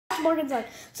Morgan's on.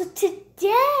 So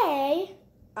today,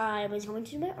 I was going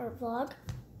to do my art vlog,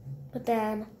 but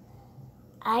then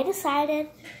I decided,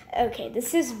 okay,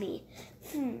 this is me.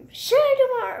 Should I do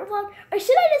my art vlog, or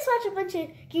should I just watch a bunch of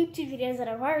YouTube videos that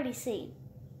I've already seen?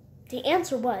 The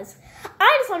answer was,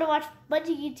 I just want to watch a bunch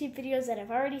of YouTube videos that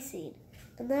I've already seen.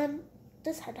 And then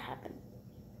this had to happen.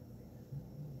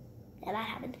 And that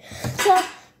happened. So,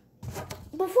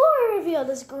 before I reveal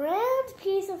this grand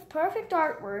piece of perfect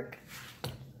artwork, a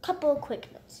couple of quick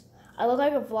notes. I look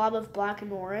like a blob of black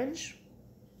and orange.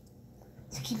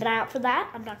 So keep an eye out for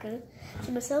that. I'm not going to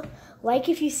see myself. Like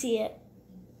if you see it.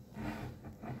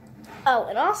 Oh,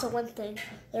 and also one thing.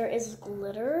 There is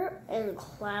glitter and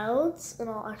clouds. And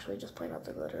I'll actually just point out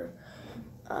the glitter.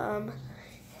 Can't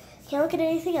look at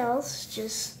anything else.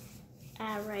 Just,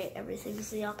 right, everything's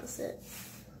the opposite.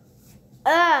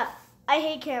 I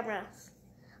hate cameras.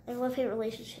 I have a love-hate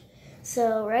relationship.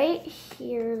 So right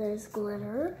here, there's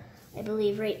glitter. I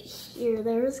believe right here,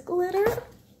 there's glitter.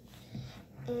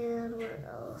 And where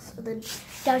else? And then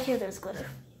down here, there's glitter.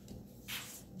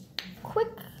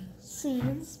 Quick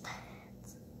scenes.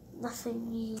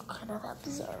 Nothing you could have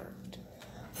observed.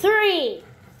 3,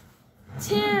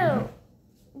 2,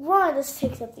 1. This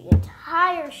takes up the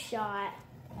entire shot.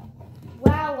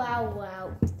 Wow, wow,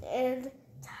 wow.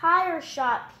 Entire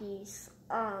shot piece.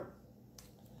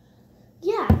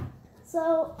 Yeah.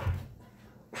 So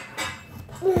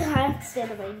I have to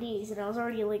stand on my knees, and I was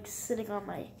already like sitting on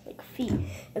my feet.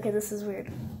 Okay, this is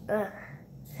weird.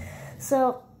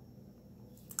 So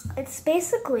it's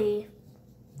basically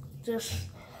just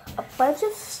a bunch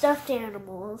of stuffed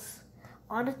animals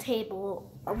on a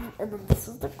table, and then this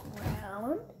is the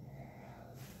ground,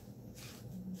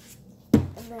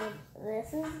 and then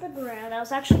this is the ground. I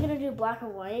was actually gonna do black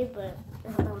and white, but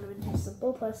I thought that would have been too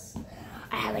simple. Plus,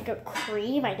 I had like a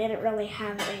cream. I didn't really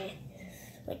have a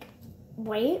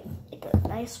white, like a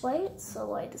nice white,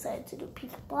 so I decided to do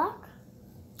pink and black.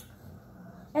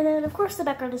 And then, of course, the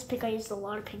background is pink. I used a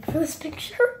lot of pink for this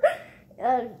picture.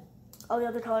 And all the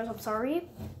other colors, I'm sorry.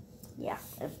 Yeah,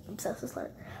 I'm obsessed with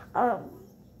that.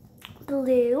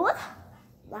 Blue,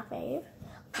 my fave.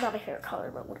 Not my favorite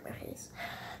color, but one of my faves.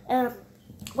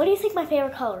 What do you think my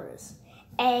favorite color is?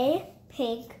 A,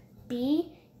 pink,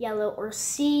 B, yellow, or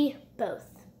C, both?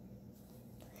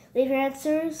 Leave your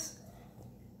answers.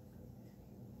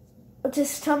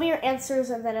 Just tell me your answers,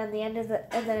 and then at the end of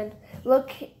and then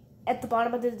look at the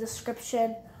bottom of the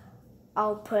description.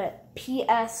 I'll put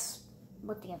PS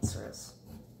what the answer is.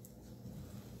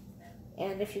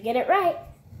 And if you get it right,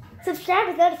 subscribe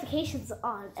with notifications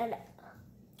on. And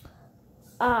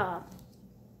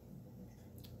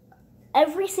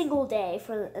every single day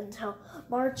until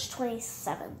March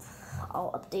 27th,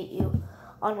 I'll update you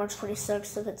on March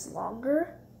 26th if it's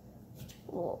longer.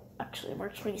 Well, actually,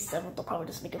 March 27th, I'll probably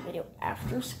just make a video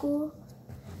after school.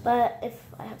 But if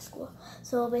I have school.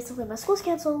 So basically, my school's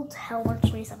canceled till March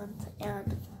 27th.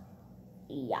 And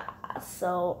yeah,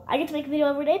 so I get to make a video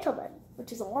every day till then,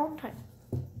 which is a long time.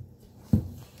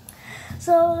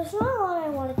 So there's not a lot I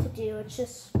wanted to do. It's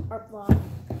just art vlog.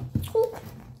 Cool.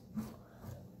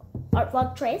 Art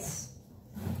vlog trace.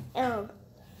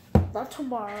 Not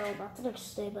tomorrow, not the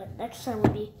next day, but next time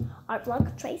will be art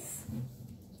vlog trace.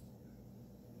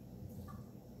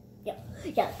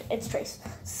 Yeah, it's trace.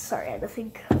 Sorry, I had to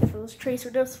think if it was trace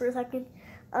or just for a second.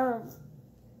 And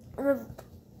then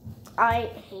I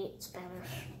hate Spanish.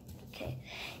 Okay.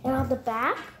 And on the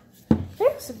back,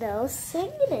 there's no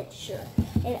signature.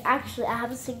 And actually, I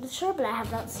have a signature, but I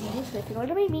have not seen it. So if you're going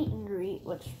to my meet and greet,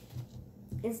 which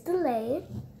is delayed,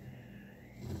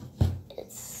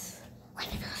 it's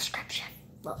link in the description.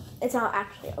 Well, it's not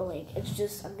actually a link. It's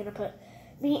just, I'm going to put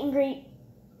meet and greet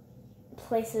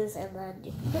places, and then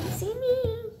you can see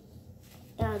me.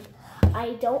 And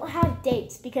I don't have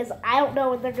dates because I don't know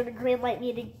when they're going to greenlight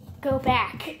me to go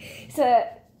back. So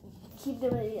keep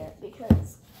doing it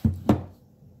because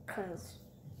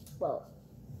well,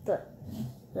 the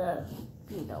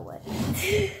you know what.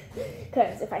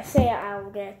 Because if I say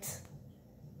it,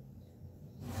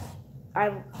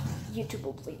 YouTube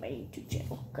will delete my YouTube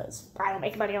channel because I don't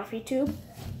make money off YouTube.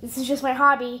 This is just my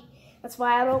hobby. That's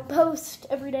why I don't post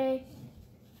every day.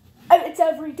 It's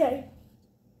every day.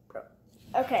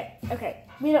 Okay.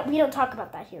 We don't talk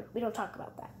about that here. We don't talk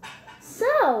about that.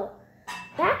 So,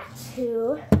 back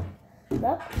to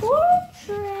the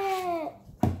portrait.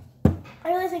 I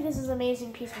really think this is an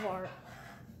amazing piece of art.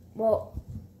 Well,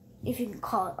 if you can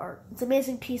call it art. It's an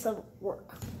amazing piece of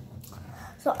work.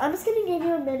 So I'm just going to give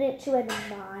you a minute to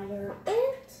admire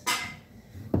it.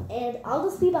 And I'll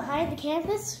just be behind the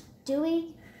canvas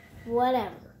doing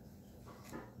whatever.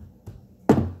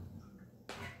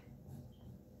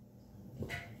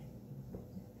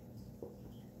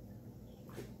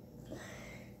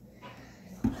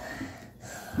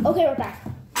 Okay, we're back.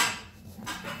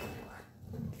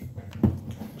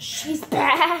 She's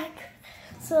back.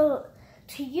 So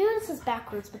to you this is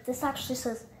backwards, but this actually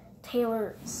says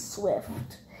Taylor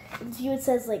Swift. And to you it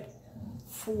says like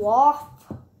Floth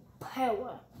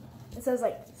Power. It says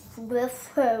like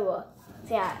Swift Power.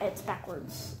 So yeah, it's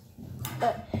backwards.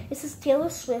 But it says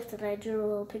Taylor Swift, and I drew a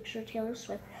little picture of Taylor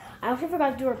Swift. I also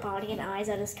forgot to do her body and eyes.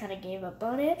 I just kind of gave up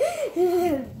on it.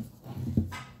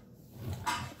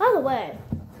 By the way,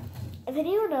 if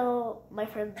any of you know my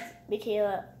friend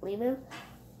Michaela Lemu,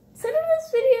 send her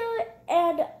this video.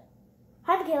 And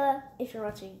hi Michaela, if you're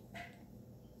watching,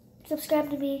 subscribe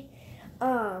to me.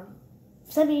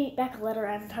 Send me back a letter.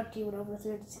 I haven't talked to you in over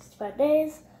 365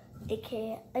 days,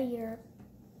 aka a year.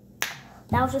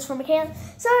 That was just for Michaela.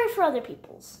 Sorry for other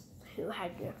people's who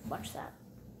had to watch that.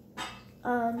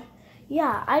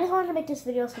 Yeah, I just wanted to make this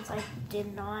video since I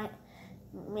did not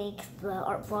make the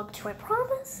art vlog to I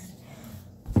promised.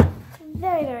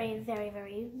 Very, very, very,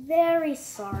 very, very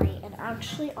sorry. And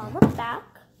actually on the back,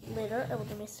 later, it will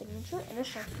be my signature in a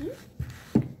Sharpie.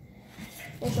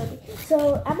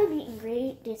 So I'm a meet and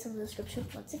greet, dates in the description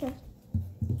once again.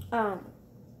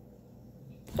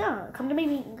 Yeah, come to my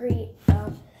meet and greet.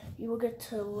 You will get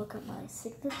to look at my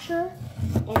signature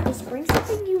and just bring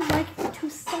something you like to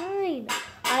sign.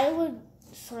 I would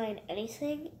sign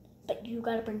anything, but you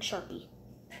gotta bring Sharpie.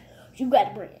 You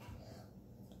gotta bring it.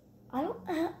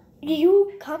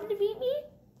 You come to meet me?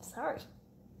 Sorry.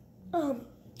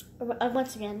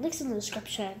 Once again, links in the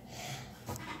description.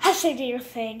 Hashtag do your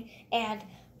thing, and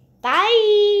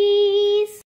bye.